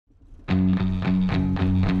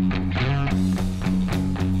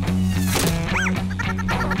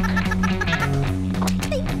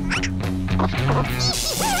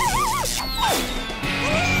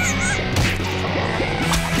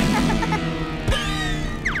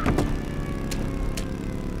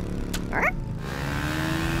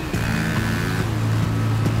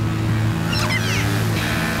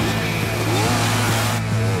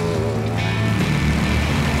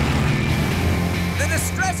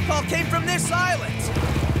last call came from this island!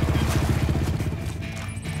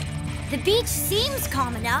 The beach seems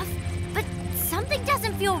calm enough, but something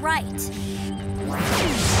doesn't feel right. So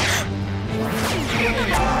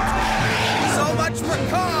much for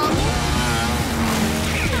calm!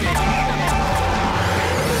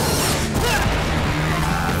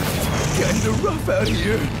 Kinda rough out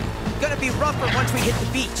here. Gonna be rougher once we hit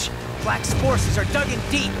the beach. Black's forces are dug in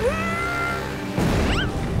deep.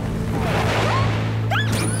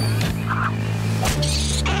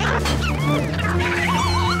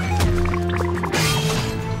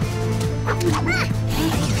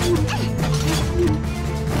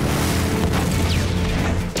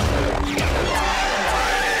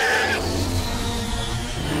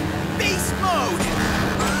 Beast mode!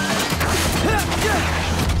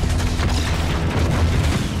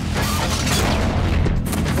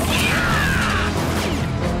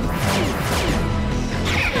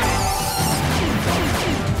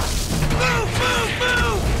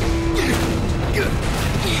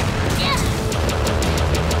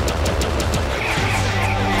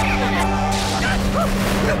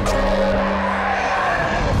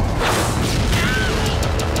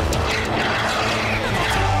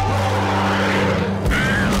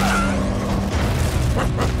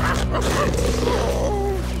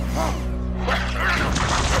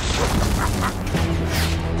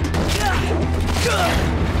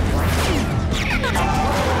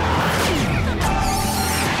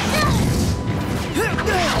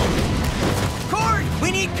 Cord,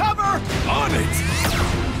 we need cover! On it!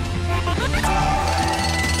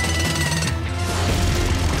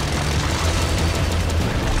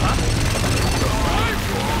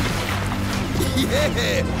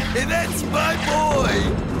 Yeah, that's my boy!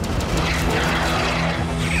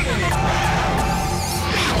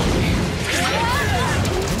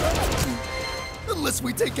 Unless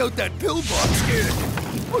we take out that pillbox here,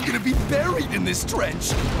 we're gonna be buried in this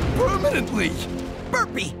trench permanently.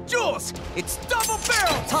 Burpee, Jules, it's double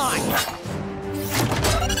barrel time!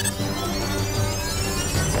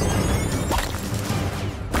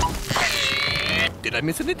 Did I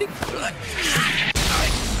miss anything?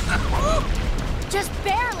 Just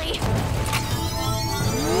barely.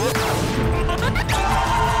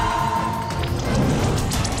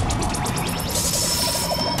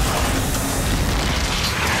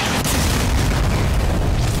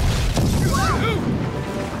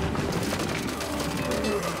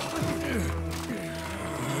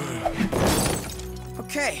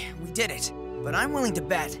 Okay, we did it. But I'm willing to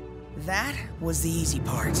bet that was the easy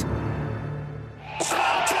part.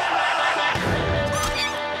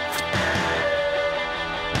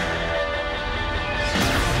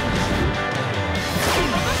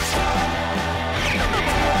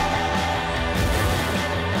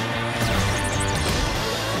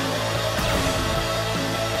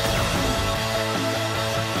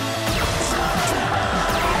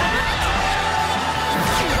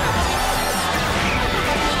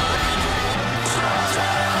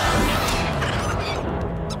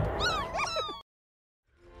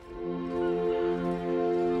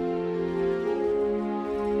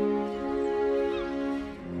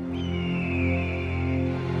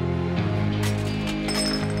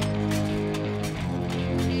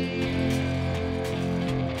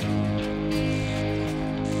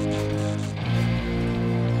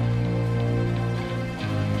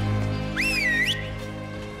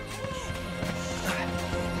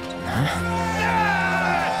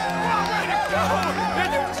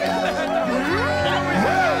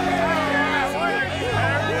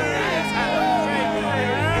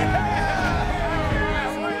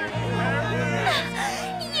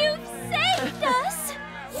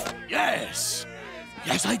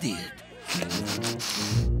 Yes, I did.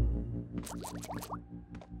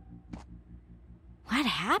 What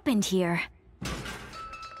happened here?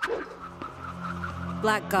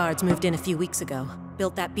 Black guards moved in a few weeks ago,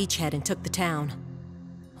 built that beachhead and took the town.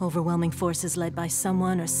 Overwhelming forces led by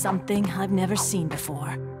someone or something I've never seen before.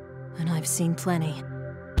 And I've seen plenty.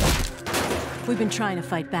 We've been trying to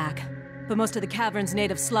fight back, but most of the caverns'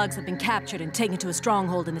 native slugs have been captured and taken to a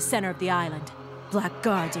stronghold in the center of the island. Black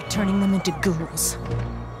guards are turning them into ghouls.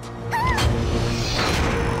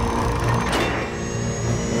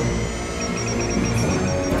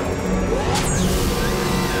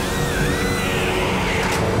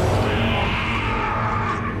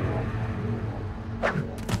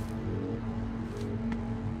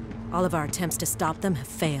 All of our attempts to stop them have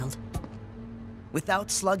failed.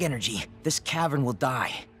 Without slug energy, this cavern will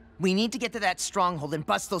die. We need to get to that stronghold and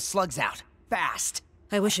bust those slugs out. Fast!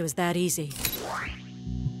 I wish it was that easy.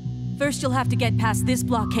 First, you'll have to get past this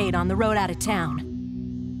blockade on the road out of town.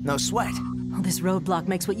 No sweat. Oh, this roadblock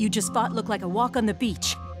makes what you just fought look like a walk on the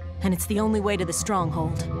beach. And it's the only way to the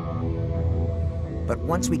stronghold. But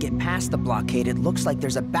once we get past the blockade, it looks like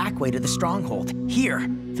there's a back way to the stronghold. Here,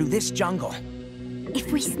 through this jungle.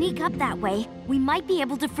 If we sneak up that way, we might be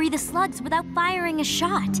able to free the slugs without firing a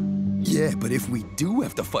shot. Yeah, but if we do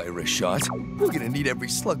have to fire a shot, we're gonna need every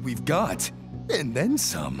slug we've got. And then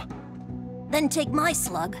some. Then take my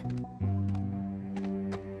slug.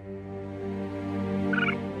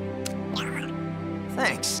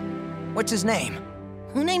 Thanks. What's his name?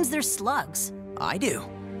 Who names their slugs? I do.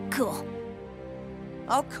 Cool.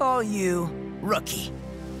 I'll call you Rookie.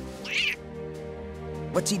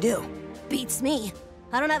 What's he do? Beats me.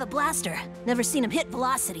 I don't have a blaster. Never seen him hit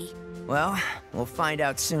velocity. Well, we'll find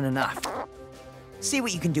out soon enough. See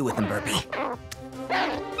what you can do with him, Burpee.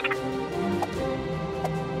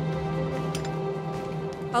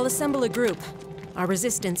 I'll assemble a group. Our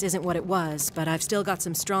resistance isn't what it was, but I've still got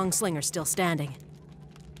some strong slingers still standing.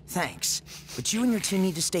 Thanks. But you and your two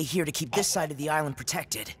need to stay here to keep this side of the island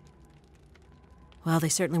protected. Well, they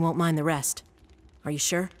certainly won't mind the rest. Are you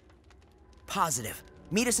sure? Positive.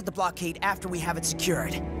 Meet us at the blockade after we have it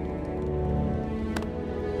secured.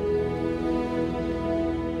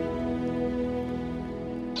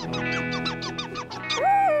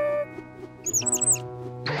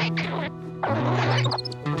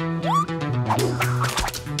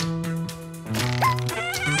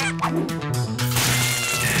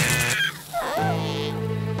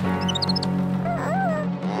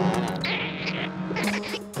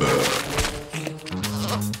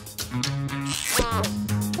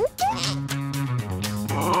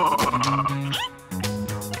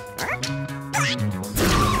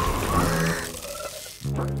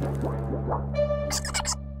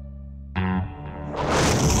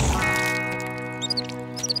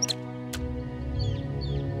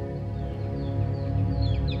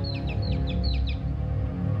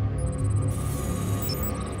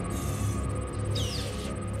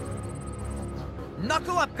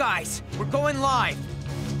 Knuckle up, guys! We're going live!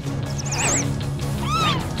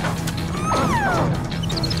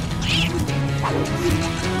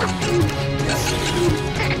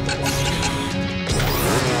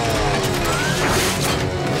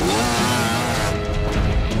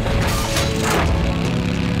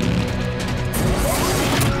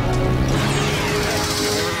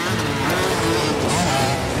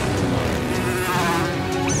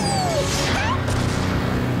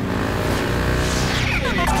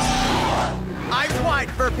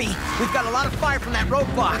 Burpee, we've got a lot of fire from that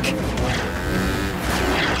roadblock.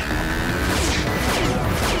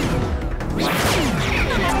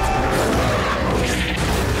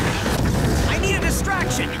 I need a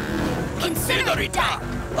distraction. Consider it done.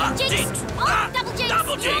 Jinx! Oh, double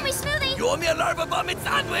jinx! You want me smoothie? You want me a larva vomit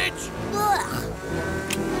sandwich? Ugh.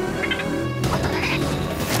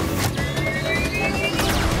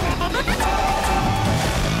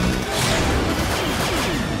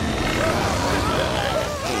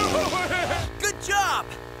 Good job!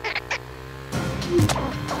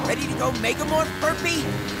 Ready to go Megamorph, Burpee?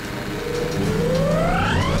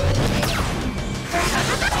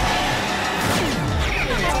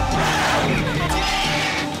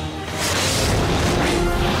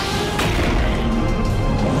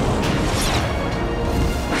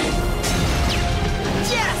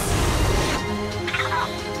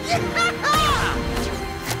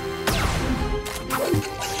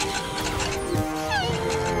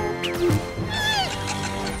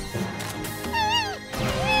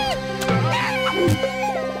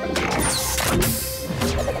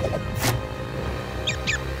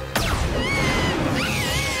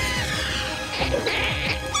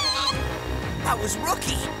 That was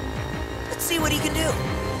Rookie. Let's see what he can do.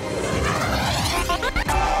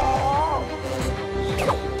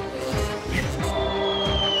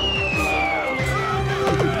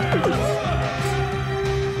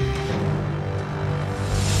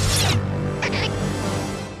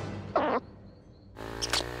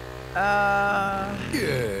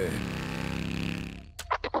 Yeah.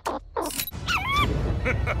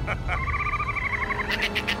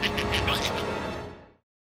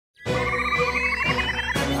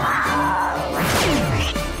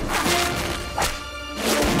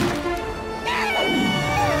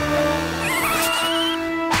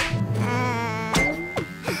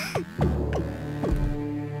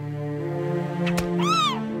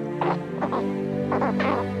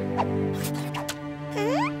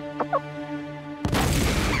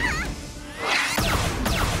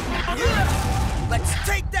 Let's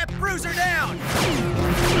take that bruiser down!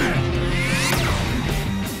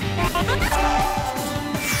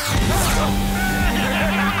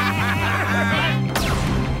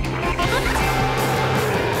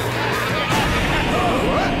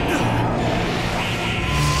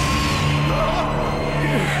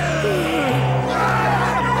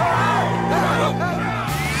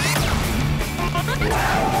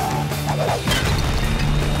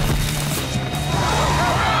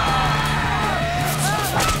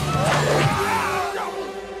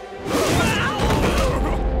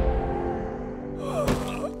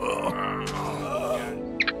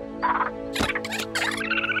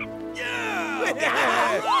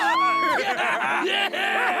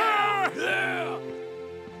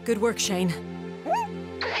 Good work, Shane.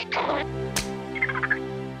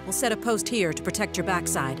 We'll set a post here to protect your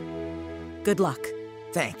backside. Good luck.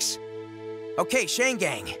 Thanks. Okay, Shane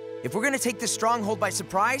gang. If we're gonna take this stronghold by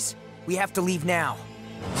surprise, we have to leave now.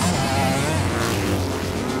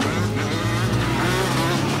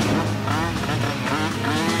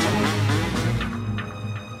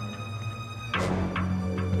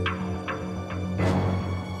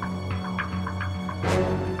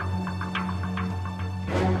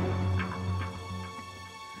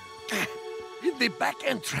 The back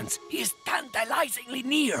entrance is tantalizingly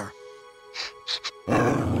near.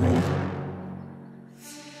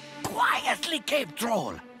 Quietly, cave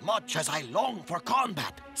troll. Much as I long for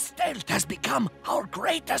combat, stealth has become our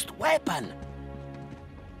greatest weapon.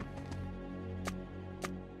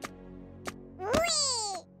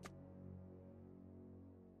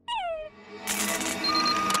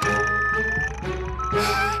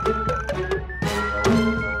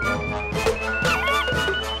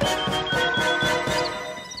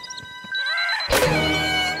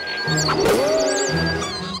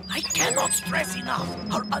 I cannot stress enough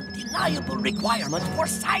our undeniable requirement for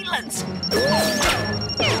silence.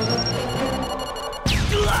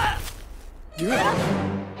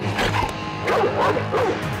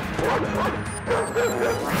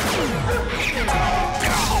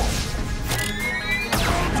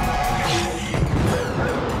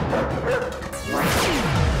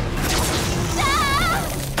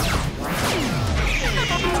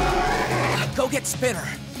 Go get Spinner.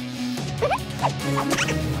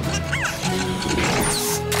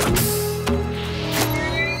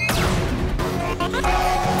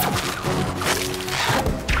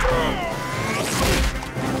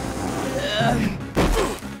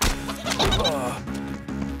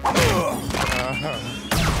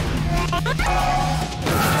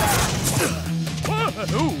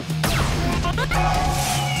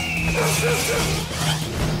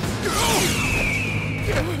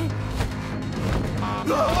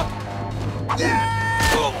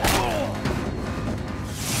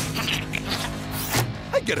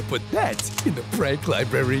 I gotta put that in the prank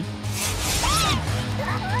library.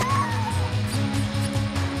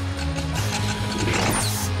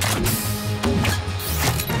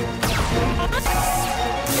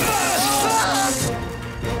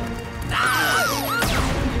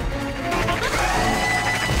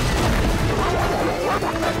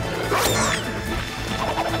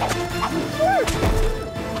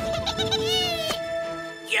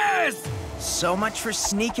 Yes! So much for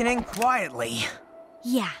sneaking in quietly.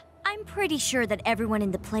 Yeah, I'm pretty sure that everyone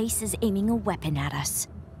in the place is aiming a weapon at us.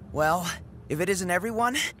 Well, if it isn't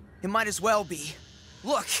everyone, it might as well be.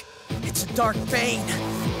 Look, it's a dark bane.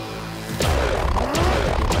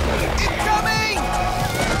 Incoming!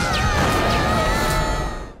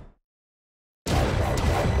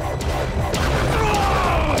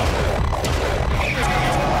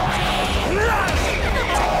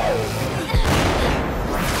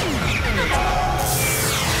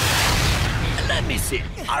 Let me see.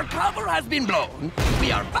 Our cover has been blown.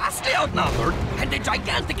 We are vastly outnumbered, and the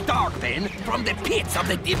gigantic dark bane from the pits of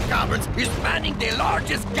the deep caverns is spanning the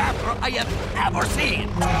largest cavern I have ever seen.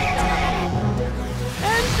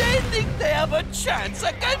 And they think they have a chance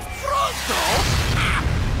against Fronto?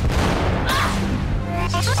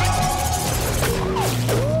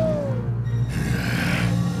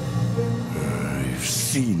 I've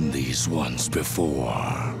seen these ones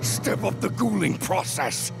before. Step up the cooling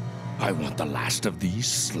process. I want the last of these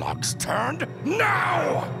slugs turned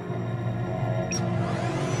now!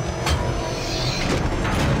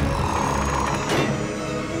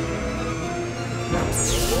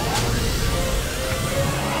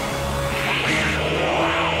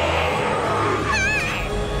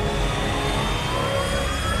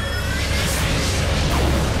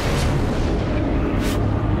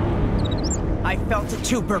 I felt it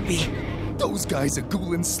too, Burpee. Those guys are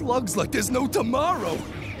ghouling slugs like there's no tomorrow.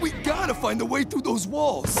 We gotta find a way through those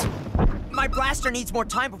walls. My blaster needs more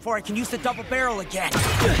time before I can use the double barrel again.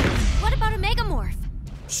 What about a megamorph?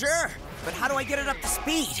 Sure, but how do I get it up to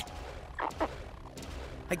speed?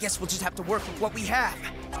 I guess we'll just have to work with what we have.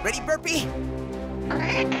 Ready, Burpee?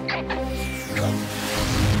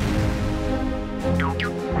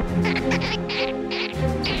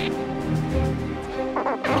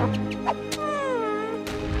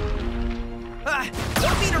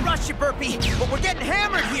 Don't mean to rush you, Burpee, but we're getting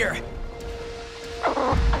hammered here.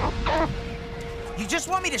 You just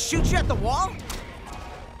want me to shoot you at the wall?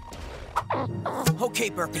 Okay,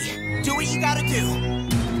 Burpee, do what you gotta do.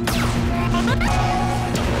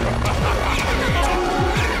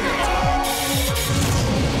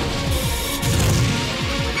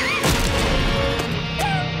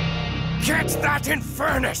 Get that in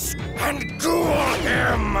furnace and duel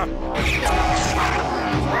him!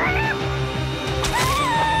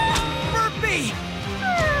 Burpee!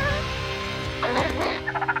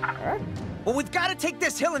 Well, we've got to take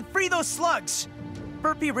this hill and free those slugs.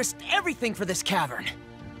 Burpee risked everything for this cavern.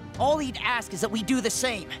 All he'd ask is that we do the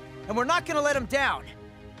same, and we're not gonna let him down.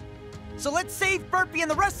 So let's save Burpee and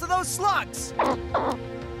the rest of those slugs!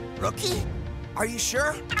 Rookie? Are you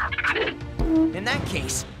sure? In that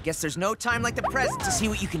case, guess there's no time like the present to see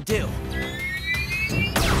what you can do.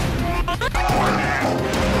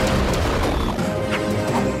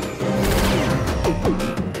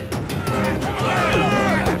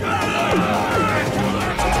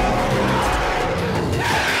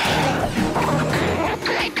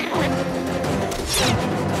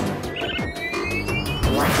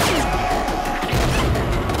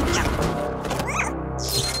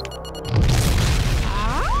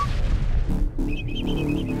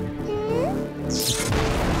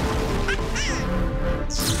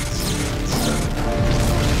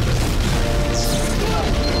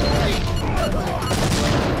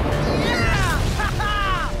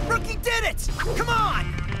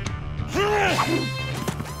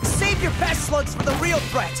 Save your best slugs for the real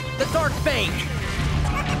threat, the Dark Bane!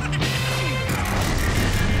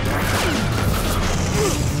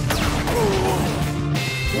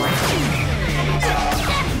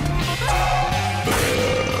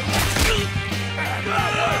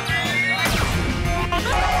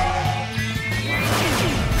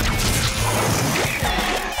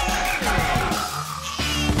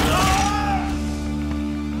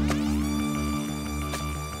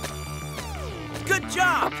 Good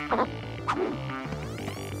job!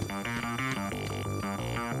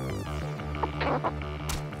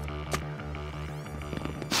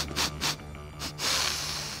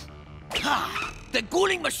 Ha! The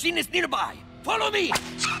dueling machine is nearby! Follow me!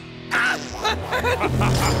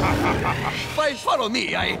 By follow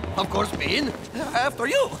me, I, of course, mean after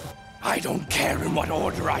you. I don't care in what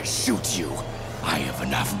order I shoot you. I have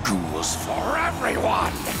enough ghouls for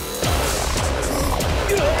everyone!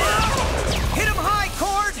 Hit him high,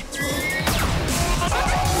 Cord!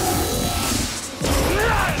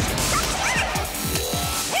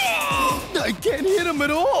 I can't hit him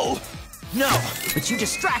at all! No, but you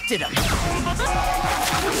distracted him.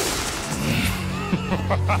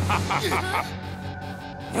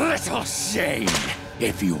 Little Shane,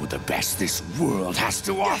 if you're the best this world has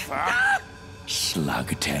to offer,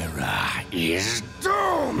 Slugterra is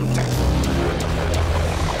doomed!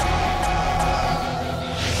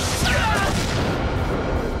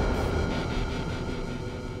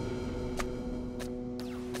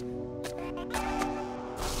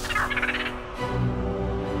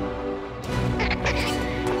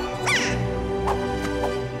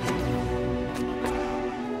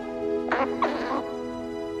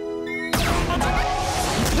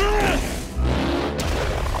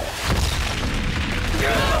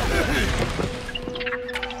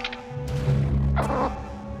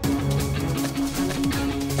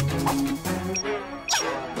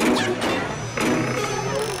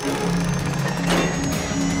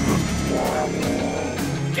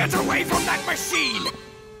 Get away from that machine!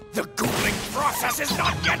 The ghouling process is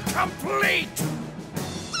not yet complete!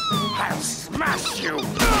 I'll smash you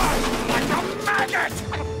like a maggot!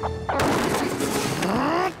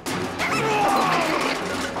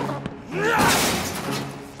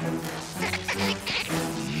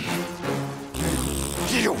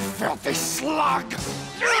 You filthy slug!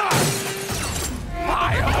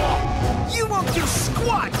 You won't do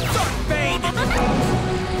squat, Dark Bane!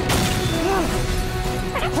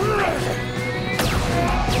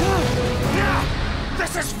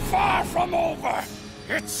 This is far from over!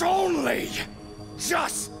 It's only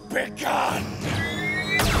just begun!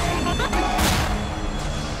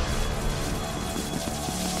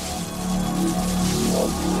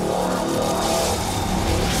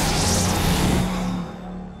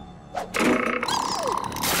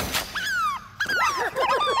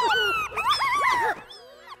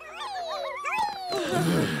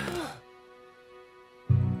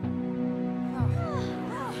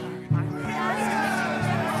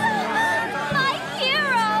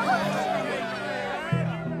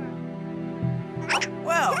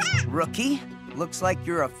 Rookie, looks like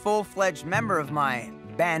you're a full-fledged member of my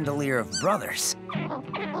Bandoleer of brothers. Ow!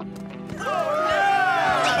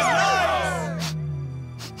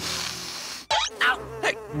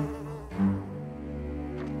 Hey!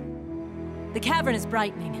 The cavern is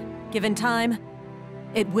brightening. Given time,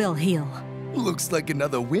 it will heal. Looks like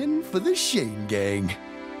another win for the Shane gang.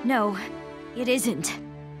 No, it isn't.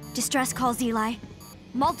 Distress calls, Eli.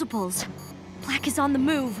 Multiples. Blakk is on the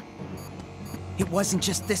move. It wasn't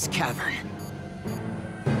just this cavern.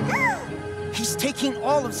 He's taking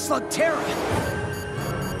all of Slugterra!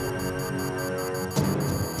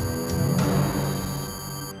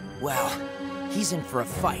 Well, he's in for a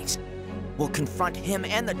fight. We'll confront him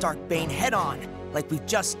and the Dark Bane head-on, like we've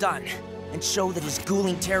just done, and show that his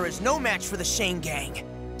ghouling terror is no match for the Shane gang.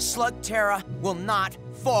 Slugterra will not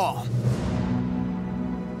fall.